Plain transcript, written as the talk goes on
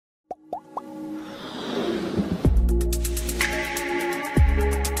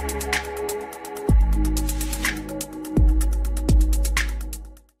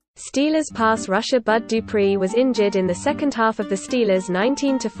Steelers pass rusher Bud Dupree was injured in the second half of the Steelers'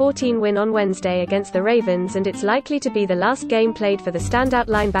 19-14 win on Wednesday against the Ravens, and it's likely to be the last game played for the standout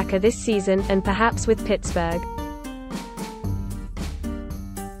linebacker this season, and perhaps with Pittsburgh.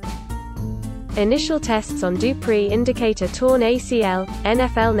 Initial tests on Dupree indicate a torn ACL,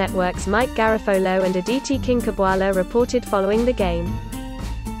 NFL Network's Mike Garafolo and Aditi Kinkhabwala reported following the game.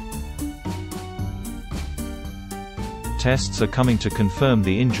 Tests are coming to confirm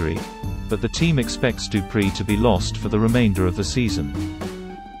the injury, but the team expects Dupree to be lost for the remainder of the season.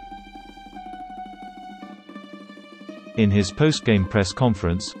 In his post-game press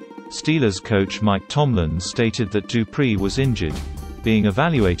conference, Steelers coach Mike Tomlin stated that Dupree was injured, being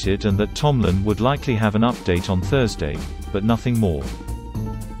evaluated, and that Tomlin would likely have an update on Thursday, but nothing more.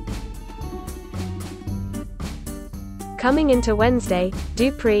 Coming into Wednesday,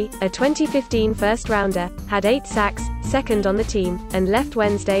 Dupree, a 2015 first-rounder, had 8 sacks, second on the team, and left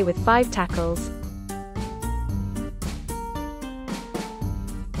Wednesday with 5 tackles.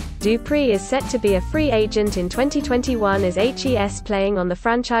 Dupree is set to be a free agent in 2021 as HES playing on the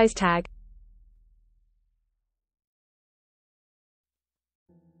franchise tag,